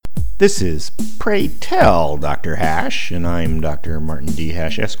This is Pray Tell Dr. Hash, and I'm Dr. Martin D.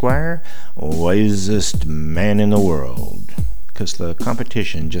 Hash, Esquire, wisest man in the world, 'cause the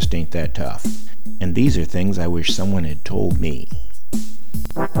competition just ain't that tough. And these are things I wish someone had told me.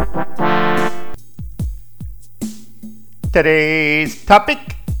 Today's topic: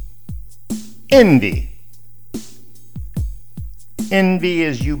 envy. Envy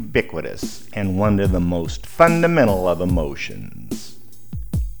is ubiquitous and one of the most fundamental of emotions.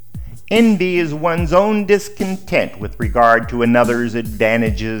 Envy is one's own discontent with regard to another's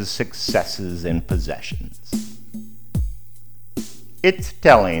advantages, successes, and possessions. It's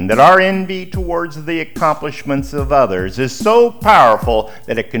telling that our envy towards the accomplishments of others is so powerful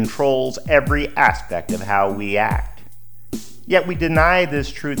that it controls every aspect of how we act. Yet we deny this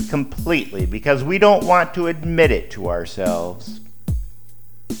truth completely because we don't want to admit it to ourselves.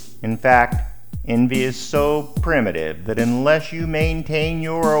 In fact, envy is so primitive that unless you maintain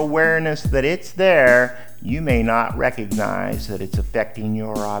your awareness that it's there, you may not recognize that it's affecting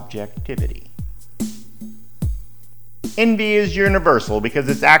your objectivity. Envy is universal because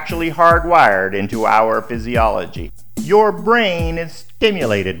it's actually hardwired into our physiology. Your brain is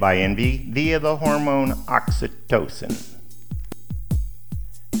stimulated by envy via the hormone oxytocin.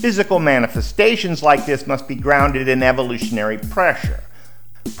 Physical manifestations like this must be grounded in evolutionary pressure.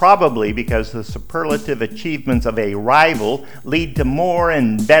 Probably because the superlative achievements of a rival lead to more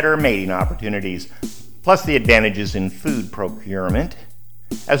and better mating opportunities, plus the advantages in food procurement,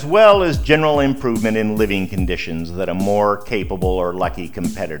 as well as general improvement in living conditions that a more capable or lucky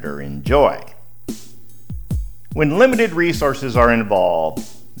competitor enjoy. When limited resources are involved,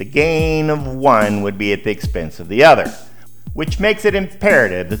 the gain of one would be at the expense of the other, which makes it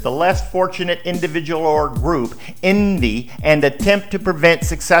imperative that the less fortunate individual or group envy and attempt to prevent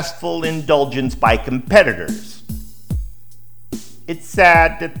successful indulgence by competitors. It's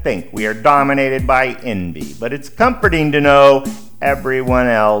sad to think we are dominated by envy, but it's comforting to know everyone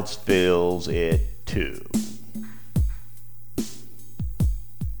else feels it too.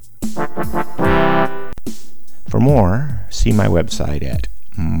 For more, see my website at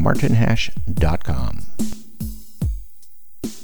martinhash.com.